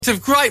It's a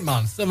great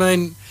month. I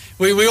mean,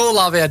 we all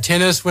love our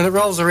tennis. When it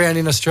rolls around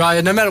in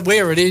Australia, no matter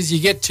where it is, you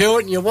get to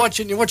it and you watch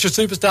it and you watch your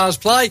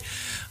superstars play.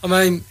 I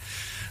mean,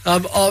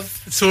 I've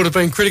sort of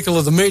been critical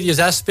of the media's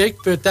aspect,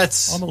 but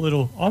that's... I'm a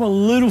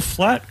little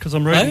flat because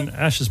I'm reading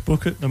Ash's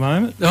book at the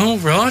moment. Oh,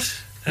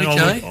 right. And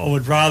okay. I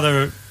would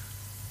rather...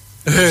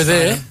 Her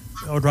there.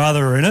 I would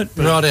rather her in it.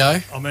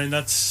 Rightio. I mean,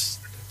 that's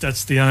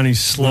the only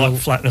slight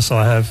flatness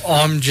I have.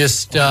 I'm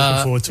just...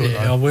 looking forward to it,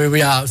 though. Where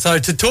we are. So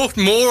to talk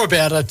more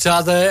about it,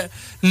 the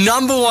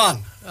number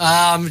one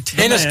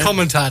tennis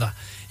commentator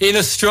in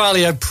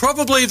Australia,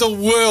 probably the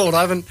world. I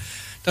haven't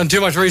done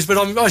too much research, but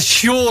I'm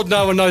sure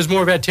no one knows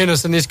more about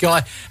tennis than this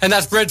guy, and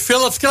that's Brett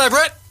Phillips. G'day,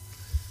 Brett.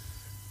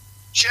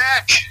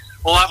 Jack,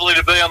 lovely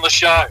to be on the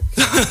show.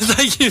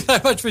 Thank you so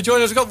much for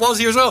joining us. We've got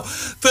Wazzy as well.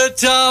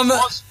 But,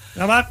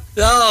 How about?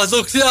 Oh,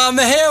 look,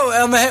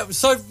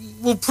 so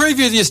we'll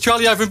preview the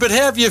Australia Open, but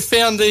how have you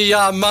found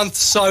the month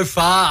so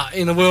far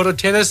in the world of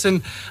tennis?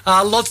 And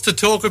lots to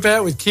talk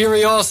about with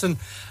Kyrgios and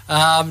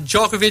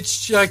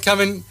Djokovic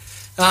coming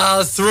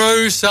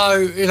through. So,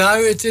 you know,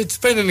 it's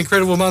been an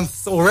incredible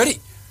month already.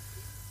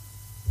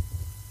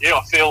 Yeah,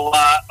 I feel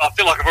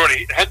like I've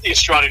already had the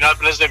Australian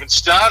Open. It hasn't even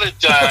started,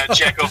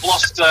 Jack. I've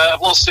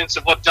lost sense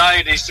of what day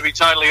it is, to be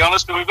totally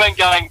honest. But we've been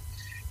going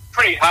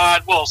pretty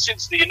hard. Well,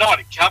 since the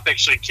United Cup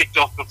actually kicked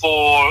off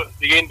before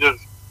the end of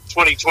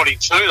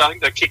 2022. I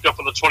think they kicked off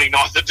on the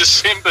 29th of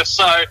December.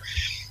 So,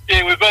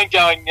 yeah, we've been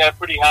going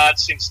pretty hard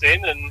since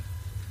then. And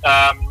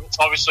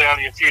obviously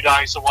only a few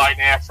days away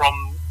now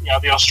from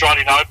the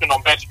Australian Open.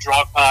 I'm about to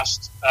drive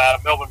past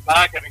Melbourne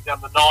Park, having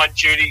done the 9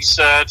 duties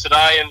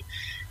today. And,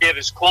 yeah,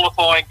 there's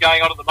qualifying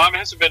going on at the moment. It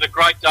hasn't been a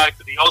great day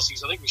for the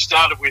Aussies. I think we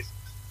started with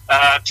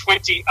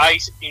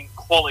 28 in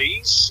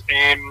qualies,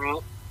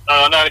 and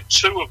I know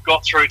 2 have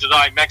got through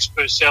today. Max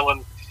Purcell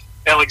and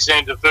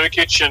Alexander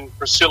Vukic, and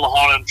Priscilla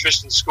Hon and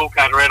Tristan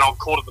Skulkart are out on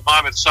court at the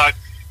moment. So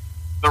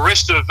the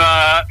rest have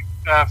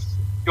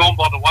gone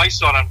by the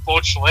wayside,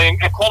 unfortunately.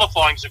 And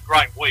qualifying's a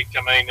great week.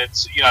 I mean,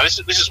 it's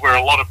this is where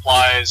a lot of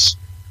players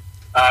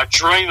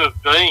dream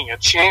of being, a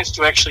chance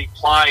to actually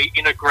play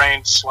in a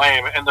Grand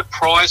Slam, and the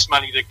prize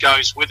money that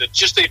goes with it,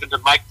 just even to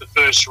make the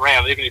first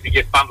round, even if you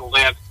get bundled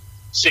out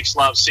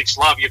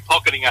 6-love, you're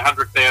pocketing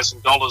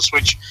 $100,000,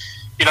 which,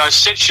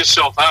 sets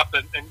yourself up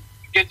and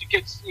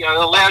gets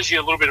allows you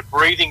a little bit of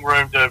breathing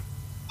room to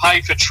pay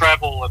for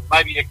travel and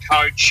maybe a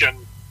coach, and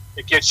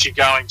it gets you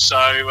going. So,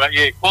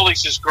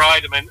 qualies is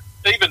great. I mean,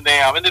 even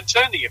now, they've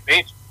turned the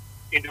event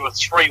into a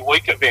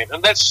 3-week event,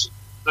 and that's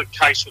the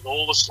case with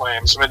all the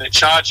slams. I mean, they're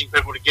charging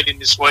people to get in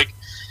this week.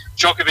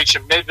 Djokovic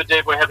and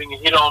Medvedev were having a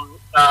hit on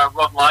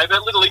Rod Laver.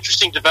 A little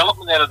interesting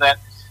development out of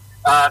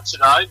that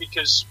today,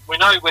 because we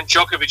know when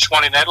Djokovic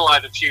won in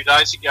Adelaide a few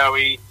days ago,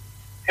 he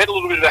had a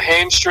little bit of a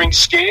hamstring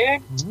scare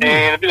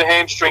and a bit of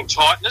hamstring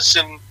tightness,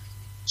 and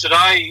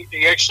today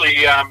he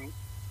actually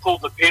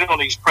pulled the pin on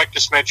his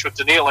practice match with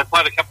Daniil. They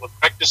played a couple of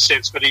practice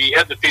sets, but he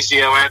had the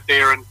physio out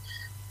there and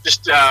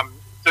just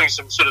doing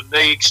some sort of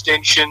knee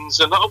extensions.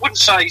 And I wouldn't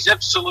say he's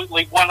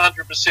absolutely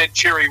 100%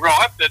 cherry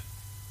ripe, but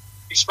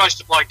he's supposed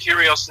to play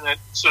Kyrgios in that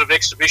sort of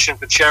exhibition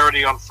for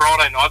charity on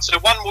Friday night. So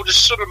one will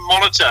just sort of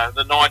monitor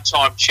the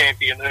 9-time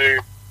champion who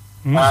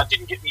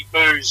didn't get any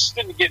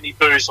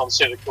booze on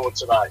centre court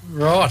today.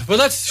 Right.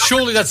 Well,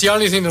 surely that's the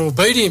only thing that will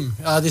beat him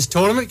this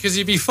tournament, because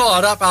he'd be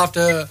fired up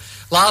after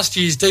last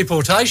year's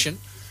deportation.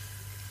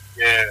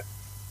 Yeah.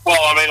 Well,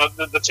 I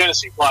mean, the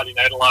tennis he played in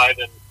Adelaide,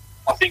 and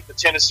I think the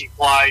tennis he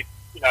played,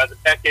 the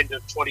back end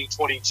of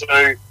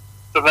 2022,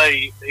 for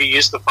me, he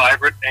is the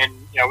favourite. And,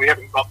 we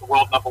haven't got the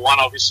world number one,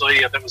 obviously.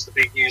 That was the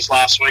big news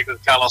last week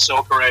with Carlos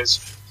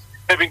Alcaraz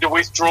having to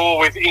withdraw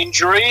with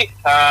injury.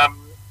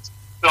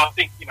 But I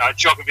think,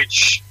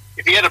 Djokovic,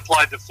 if he had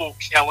played the full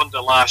calendar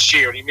last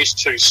year and he missed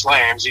 2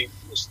 slams, he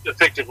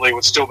effectively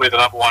would still be the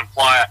number one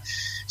player.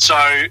 So,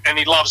 and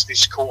he loves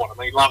this court. I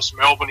mean, he loves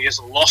Melbourne. He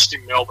hasn't lost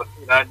in Melbourne.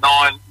 9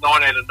 out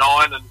of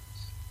 9, and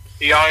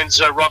he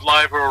owns Rod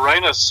Laver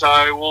Arena.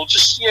 So we'll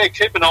just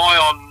keep an eye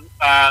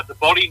on the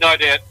body. No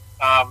doubt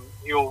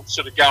he'll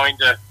sort of go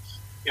into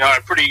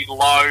a pretty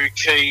low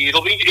key.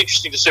 It'll be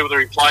interesting to see whether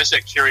he plays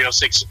that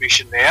Kyrgios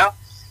exhibition now.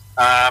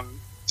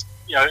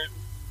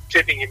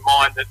 Keeping in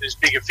mind that there's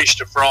bigger fish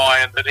to fry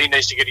and that he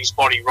needs to get his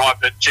body right.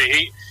 But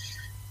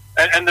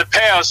and the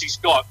powers he's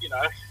got,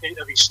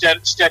 of his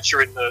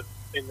stature in the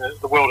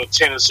world of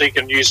tennis, he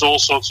can use all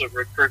sorts of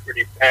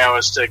recuperative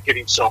powers to get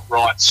himself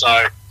right.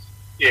 So,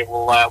 yeah,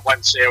 we'll wait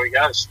and see how he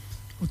goes.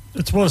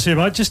 It's what I said,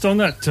 mate. Just on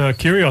that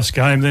Kyrgios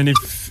game, then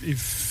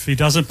if he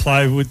doesn't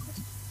play, would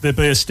there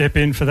be a step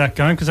in for that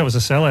game? Because that was a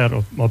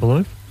sellout, I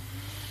believe.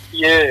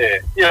 Yeah,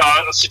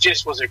 I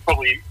suggest there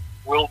probably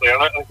will be. I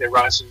don't think they're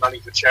raising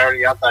money for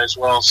charity, aren't they, as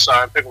well? So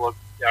people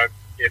have,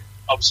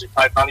 obviously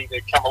paid money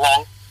to come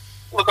along.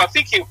 Look, I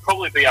think he'll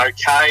probably be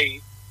okay,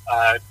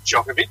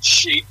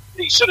 Djokovic.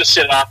 He sort of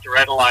said after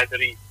Adelaide that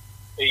he'd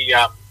be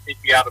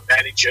able to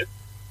manage it,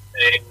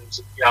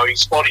 and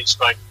his body's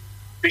been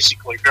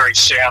physically very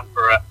sound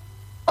for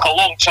a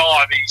long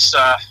time. He's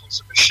a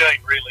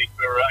machine, really,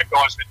 for a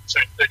guy who's been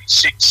turned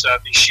 36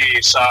 this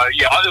year. So,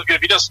 yeah,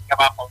 if he doesn't come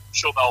up, I'm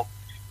sure they'll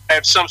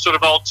have some sort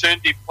of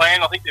alternative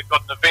plan. I think they've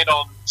got an event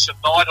on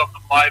tonight on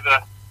the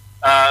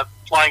Labour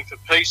playing for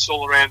peace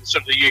all around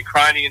sort of the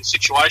Ukrainian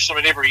situation.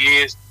 I mean, every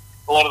year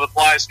a lot of the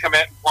players come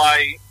out and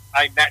play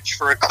a match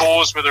for a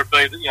cause, whether it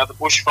be the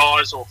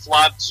bushfires or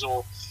floods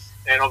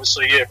and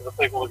obviously, for the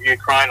people of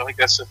Ukraine. I think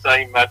that's the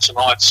theme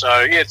tonight.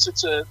 So, yeah,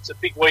 it's a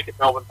big week at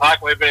Melbourne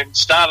Park. We haven't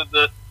started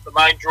the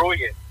main draw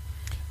yet.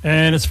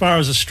 And as far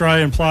as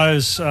Australian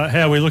players,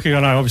 how are we looking? I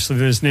know obviously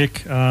there's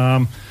Nick,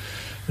 no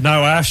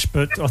Ash,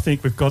 but I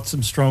think we've got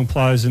some strong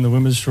players in the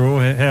women's draw.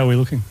 How are we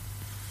looking?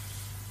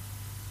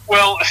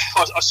 Well,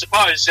 I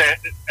suppose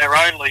our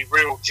only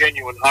real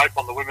genuine hope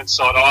on the women's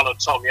side, Isla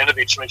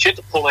Tomljanovic, I mean, she had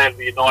to pull out of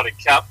the United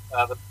Cup.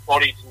 The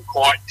body didn't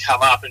quite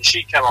come up, and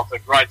she came off a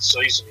great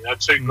season,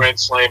 2 Grand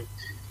Slam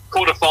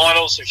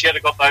quarterfinals. If she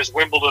had got those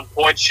Wimbledon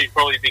points, she'd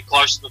probably be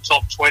close to the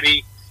top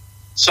 20.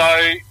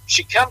 So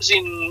she comes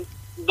in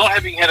not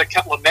having had a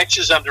couple of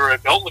matches under her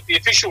belt. Look, the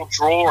official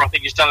draw, I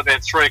think, is done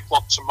about 3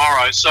 o'clock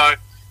tomorrow. So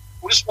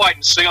we'll just wait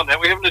and see on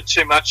that. We haven't had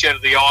too much out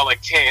of the Isla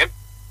camp.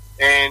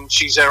 And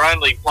she's our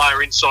only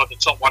player inside the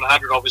top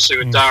 100, obviously,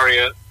 with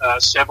Daria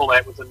Saville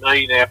out with a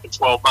knee now for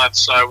 12 months.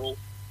 So we'll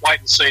wait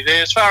and see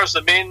there. As far as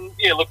the men,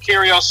 look,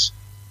 Kyrgios,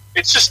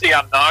 it's just the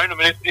unknown. I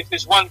mean, if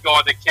there's one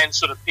guy that can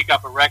sort of pick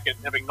up a racket,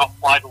 having not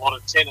played a lot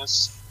of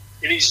tennis,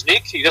 it is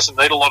Nick. He doesn't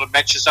need a lot of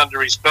matches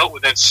under his belt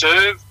with that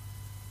serve.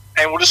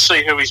 And we'll just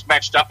see who he's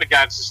matched up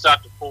against and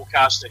start to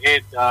forecast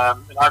ahead.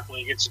 And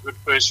hopefully he gets a good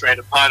first-round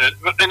opponent.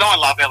 And I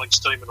love Alex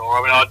de Minaur.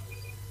 I mean,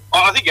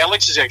 I think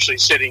Alex is actually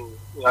setting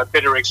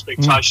better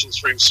expectations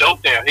for himself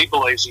now. He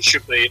believes he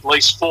should be at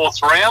least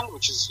 4th round,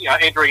 which is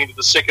entering into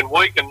the second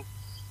week, and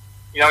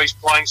he's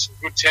playing some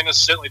good tennis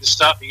certainly to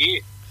start the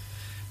year.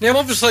 Now,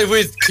 obviously,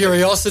 with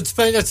Kyrgios,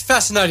 it's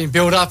fascinating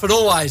build-up. It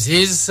always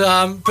is.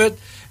 But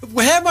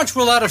how much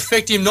will that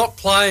affect him not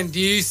playing? Do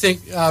you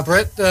think,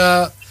 Brett,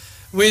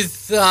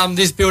 with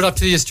this build-up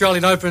to the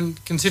Australian Open,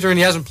 considering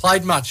he hasn't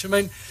played much? I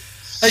mean,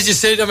 as you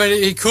said,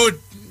 he could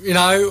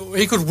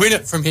win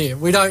it from here.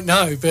 We don't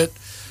know, but.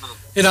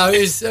 How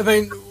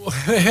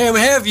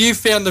have you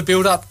found the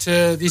build-up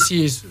to this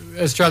year's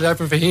Australian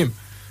Open for him?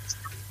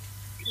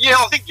 Yeah,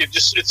 I think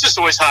it's just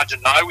always hard to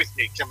know with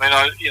Nick. I mean,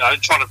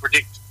 trying to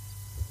predict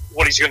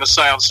what he's going to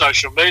say on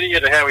social media,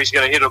 to how he's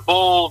going to hit a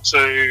ball,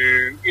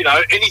 to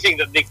anything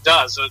that Nick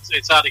does.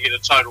 It's hard to get a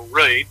total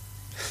read,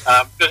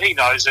 but he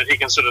knows that he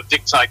can sort of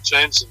dictate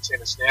terms in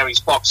tennis now.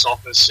 He's box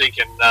office. He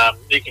can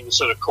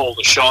sort of call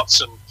the shots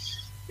and.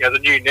 The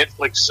new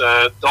Netflix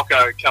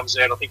doco comes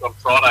out, I think, on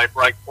Friday,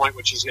 Breakpoint,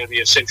 which is going to be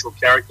a central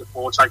character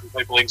for taking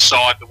people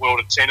inside the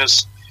world of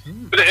tennis.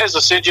 But as I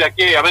said, Jack,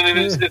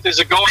 if there's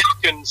a guy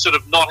who can sort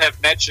of not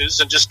have matches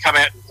and just come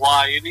out and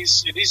play, it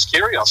is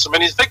Kyrgios. I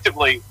mean,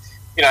 effectively,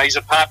 he's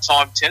a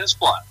part-time tennis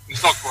player.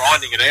 He's not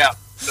grinding it out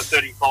for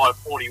 35,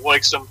 40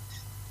 weeks. And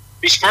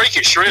he's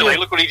freakish, really. Yeah.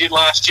 Look what he did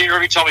last year.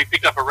 Every time he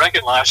picked up a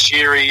racket last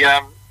year, he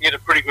had a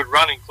pretty good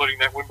run, including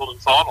that Wimbledon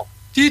final.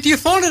 Do you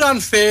find it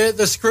unfair,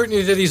 the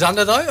scrutiny that he's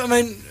under, though? I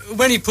mean,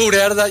 when he pulled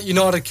out of that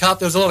United Cup,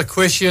 there was a lot of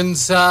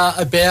questions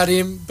about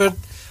him. But,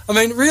 I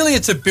mean, really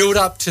it's a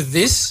build-up to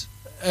this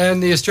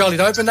and the Australian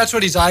Open. That's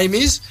what his aim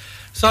is.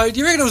 So do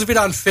you reckon it was a bit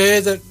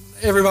unfair that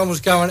everyone was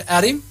going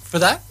at him for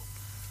that?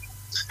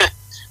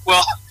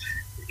 Well,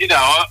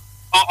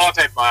 I've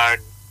had my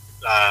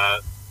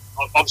own...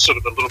 I'm sort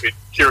of a little bit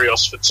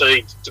Kyrgios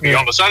fatigued, to be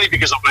honest, only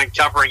because I've been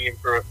covering him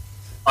for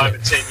over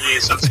 10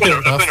 years. So it's been a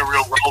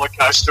real roller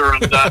coaster.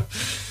 And,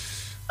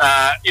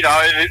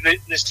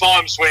 there's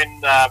times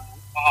when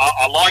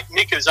I like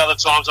Nick, there's other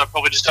times I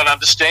probably just don't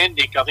understand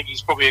Nick. I think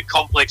he's probably a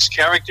complex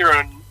character,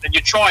 and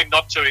you're trying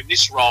not to in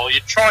this role.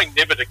 You're trying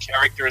never to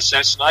character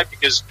assassinate,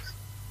 because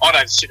I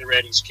don't sit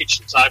around his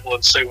kitchen table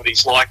and see what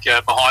he's like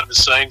behind the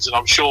scenes, and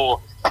I'm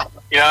sure,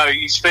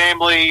 his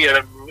family,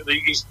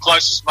 his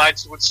closest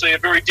mates would see a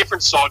very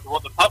different side to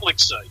what the public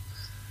see.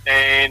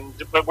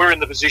 But we're in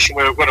the position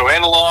where we've got to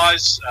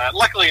analyse.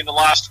 Luckily, in the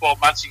last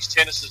 12 months, his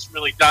tennis has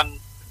really done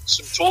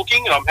some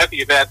talking, and I'm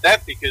happy about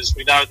that, because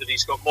we know that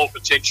he's got more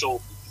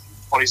potential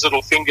on his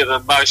little finger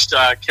than most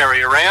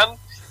carry around.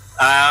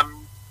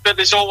 But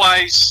there's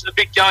always a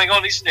bit going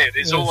on, isn't there?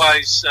 There's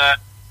always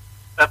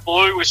a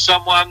blue with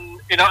someone.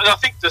 And I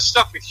think the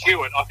stuff with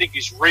Hewitt, I think,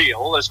 is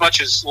real, as much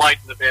as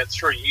Leighton about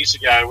 3 years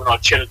ago when I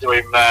chatted to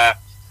him,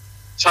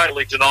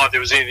 totally denied there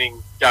was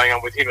anything going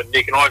on with him and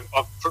Nick, and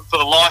for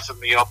the life of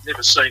me, I've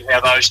never seen how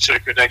those two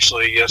could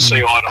actually see eye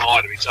to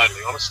eye, to be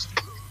totally honest.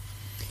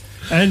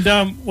 And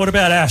what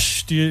about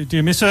Ash? Do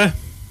you miss her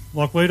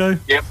like we do?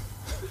 Yep.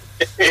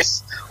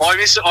 Yes, I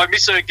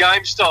miss her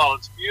game style.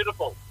 It's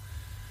beautiful.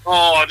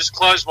 Oh, I just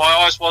closed my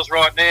eyes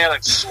right now.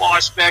 That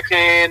slice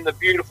backhand, the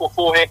beautiful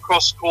forehand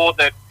cross court.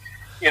 That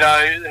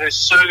her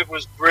serve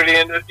was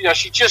brilliant.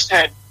 She just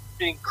had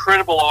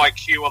incredible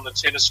IQ on the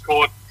tennis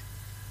court.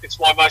 It's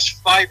my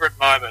most favourite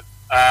moment.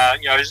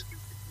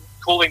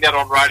 Calling that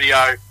on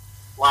radio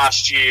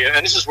last year,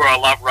 and this is where I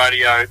love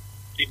radio,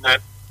 in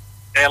that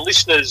our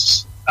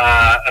listeners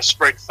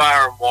spread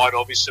far and wide.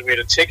 Obviously, we had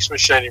a text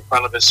machine in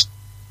front of us.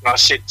 And I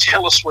said,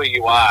 tell us where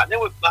you are. And there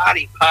were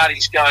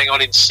parties going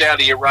on in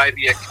Saudi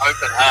Arabia,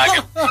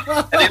 Copenhagen.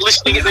 And they're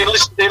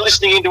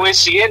listening into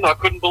SEN. I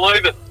couldn't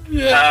believe it.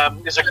 Yeah.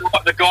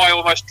 The guy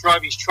almost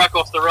drove his truck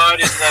off the road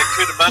in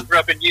Cootamundra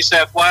up in New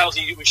South Wales.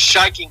 He was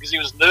shaking because he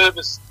was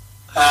nervous.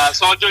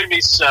 So I do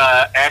miss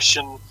Ash.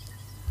 And,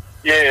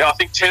 I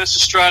think Tennis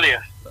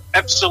Australia.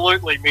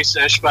 Absolutely miss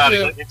Ash Barty,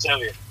 let me tell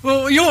you.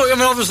 Well,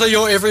 obviously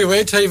you're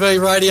everywhere, TV,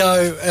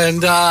 radio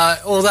and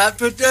all that,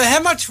 but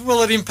how much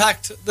will it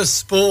impact the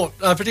sport,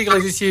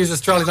 particularly this year's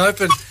Australian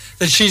Open,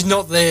 that she's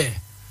not there?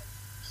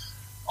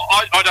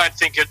 I don't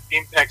think it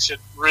impacts it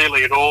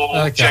really at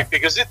all, Jack,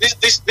 because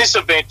this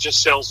event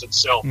just sells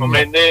itself. I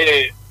mean,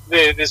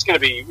 there's going to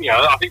be,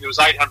 I think there was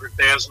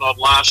 800,000 odd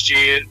last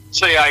year.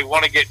 TA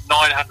want to get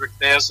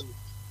 900,000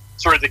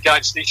 through the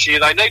gates this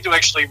year. They need to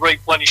actually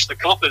replenish the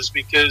coffers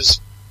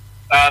because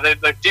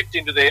they've dipped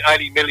into their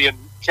 80 million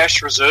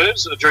cash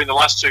reserves during the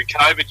last 2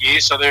 COVID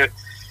years, so they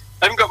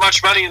haven't got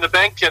much money in the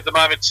bank at the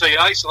moment,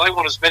 TA, so they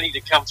want as many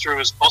to come through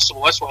as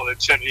possible. That's why they've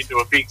turned it into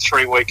a big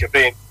 3-week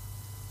event.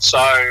 So,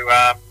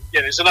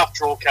 there's enough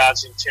draw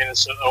cards in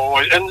tennis.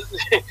 And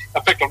in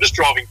fact, I'm just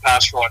driving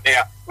past right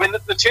now. When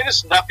the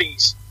tennis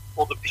nuppies,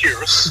 or the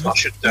purists, I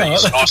should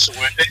use a nicer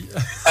word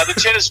there, the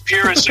tennis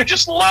purists who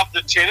just love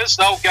the tennis,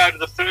 they'll go to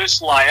the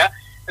first layer,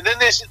 and then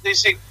there's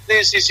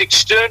this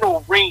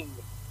external ring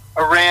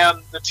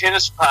around the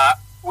tennis part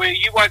where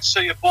you won't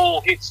see a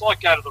ball hit. It's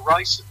like go to the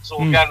races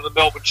or go to the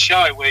Melbourne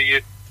show where you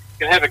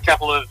can have a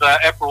couple of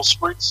Aperol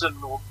Spritz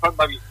or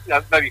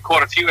maybe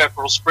quite a few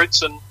Aperol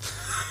Spritz and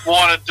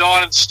wine and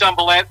dine and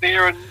stumble out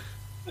there, and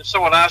if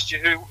someone asked you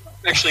who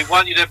actually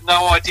won, you'd have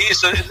no idea.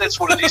 So that's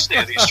what it is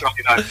now, the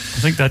Australian Open. I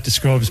think that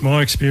describes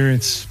my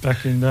experience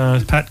back in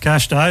Pat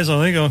Cash days. I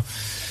think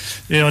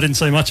I didn't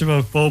see much of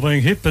a ball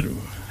being hit, but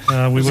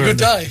we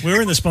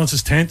were in the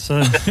sponsors' tent,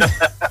 so...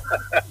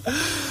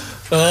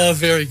 Oh,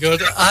 very good.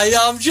 Hey,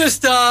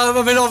 obviously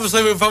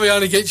we'll probably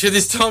only get you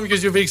this time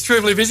because you'll be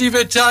extremely busy,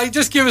 but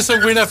just give us a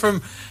winner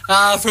from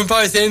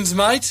both ends,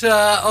 mate.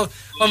 I'm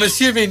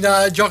assuming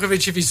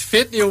Djokovic, if he's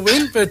fit, he'll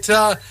win, but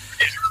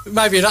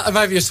maybe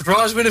a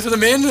surprise winner for the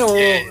men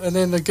and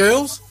then the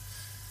girls.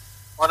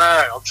 I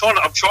know.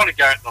 I'm trying to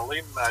go out on a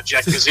limb,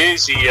 Jack, because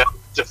here's the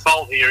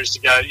default here is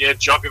to go,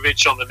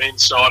 Djokovic on the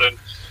men's side and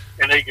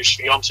Iga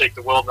Swiatek,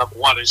 the world number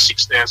 1, who's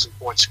 6,000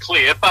 points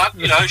clear. But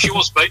she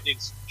was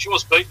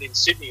beaten in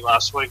Sydney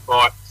last week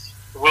by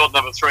the world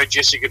number 3,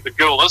 Jessica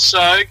Pegula.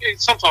 So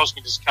sometimes it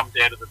can just come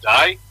down to the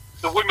day.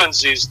 The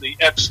women's is the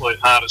absolute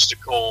hardest to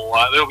call.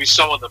 There'll be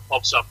someone that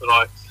pops up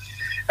that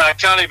I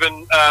can't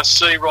even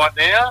see right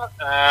now.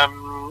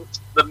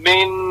 The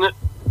men,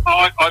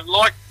 I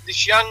like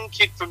this young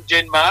kid from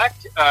Denmark,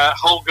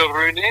 Holger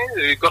Rune,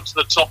 who got to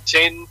the top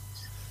 10.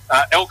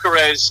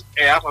 Alcaraz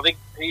out. I think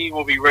he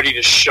will be ready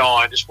to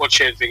shine. Just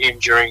watch out for him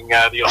during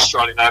the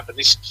Australian Open.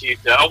 This kid,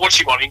 I watch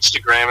him on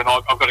Instagram, and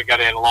I've got to go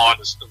down the line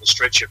on the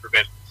stretcher for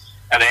about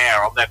an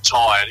hour. I'm that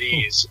tired.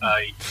 He is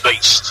a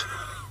beast.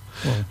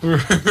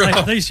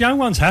 Well, these young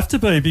ones have to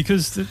be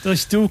because they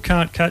still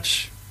can't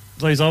catch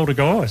these older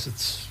guys.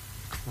 It's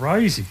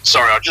crazy.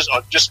 Sorry, I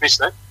just missed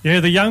that. Yeah,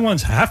 the young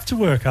ones have to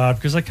work hard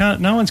because they can't.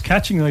 No one's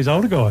catching these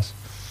older guys.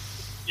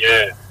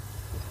 Yeah.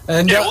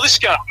 And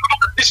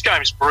this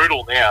game is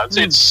brutal now.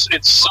 It's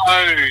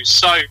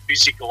so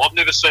physical. I've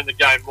never seen the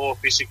game more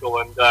physical.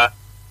 And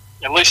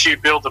unless you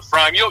build the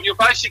frame, you're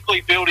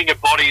basically building a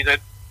body that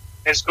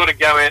has got to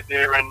go out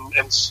there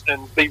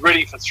and be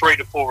ready for 3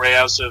 to 4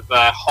 hours of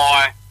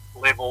high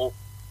level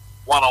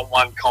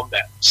one-on-one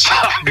combat. So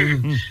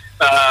then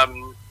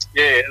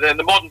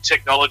the modern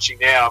technology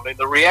now. I mean,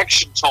 the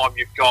reaction time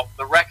you've got,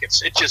 the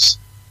rackets,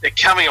 they're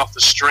coming off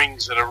the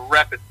strings at a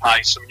rapid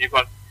pace. I mean, you've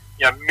got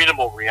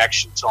minimal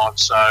reaction time.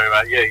 So,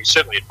 you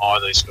certainly admire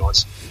these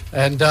guys.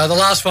 And the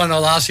last one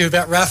I'll ask you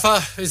about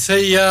Rafa. Is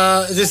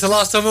this the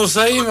last time we'll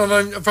see him?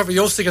 I mean, probably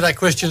you're sick of that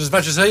question as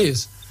much as he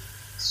is.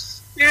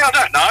 Yeah, I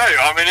don't know.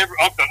 I mean,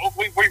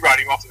 we wrote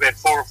him off about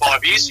 4 or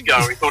 5 years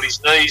ago. We thought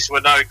his knees were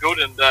no good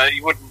and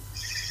he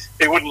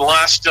wouldn't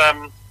last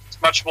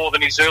much more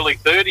than his early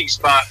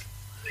 30s. But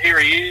here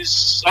he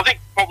is. I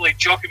think probably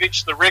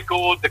Djokovic, the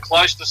record, the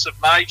closeness of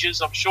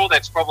majors, I'm sure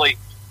that's probably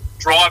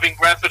driving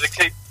Rafa to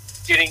keep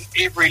getting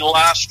every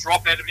last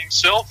drop out of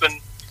himself.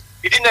 And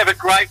he didn't have a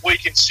great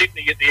week in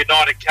Sydney at the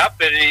United Cup,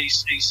 but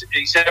he's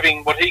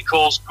having what he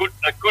calls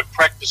a good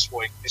practice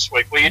week this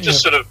week, where you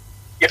just sort of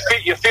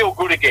you feel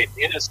good again.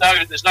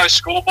 There's no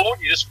scoreboard.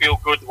 You just feel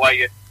good the way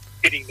you're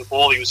hitting the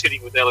ball. He was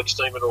hitting with Alex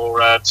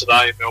Demonor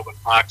today at Melbourne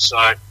Park. So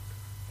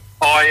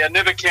I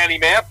never count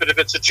him out. But if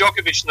it's a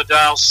Djokovic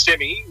Nadal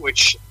semi,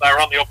 which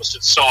they're on the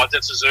opposite side,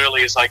 that's as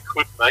early as they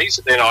could be.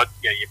 So then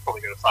you're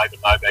probably going to favour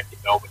Novak in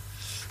Melbourne.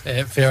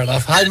 Yeah, fair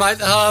enough. Hey, mate,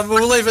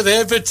 we'll leave it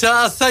there. But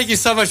thank you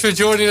so much for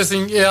joining us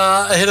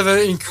ahead of an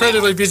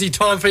incredibly busy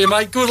time for you,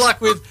 mate. Good luck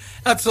with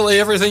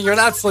absolutely everything. You're an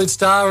absolute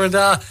star, and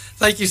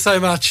thank you so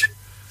much.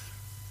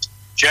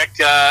 Jack,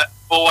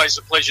 always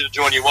a pleasure to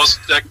join you. Was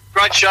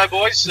great show,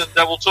 boys, and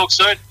we'll talk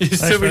soon. We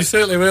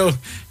certainly will.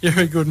 You're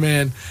a good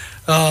man.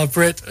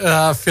 Brett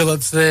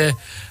Phillips there,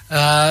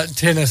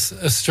 Tennis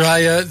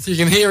Australia. You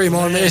can hear him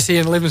on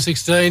SEN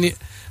 1116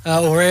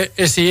 or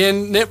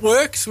SEN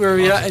networks, where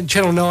we are, and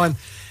Channel 9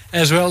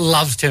 as well.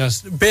 Loves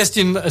tennis. Best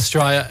in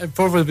Australia,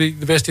 probably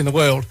the best in the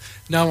world.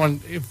 No one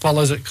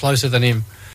follows it closer than him.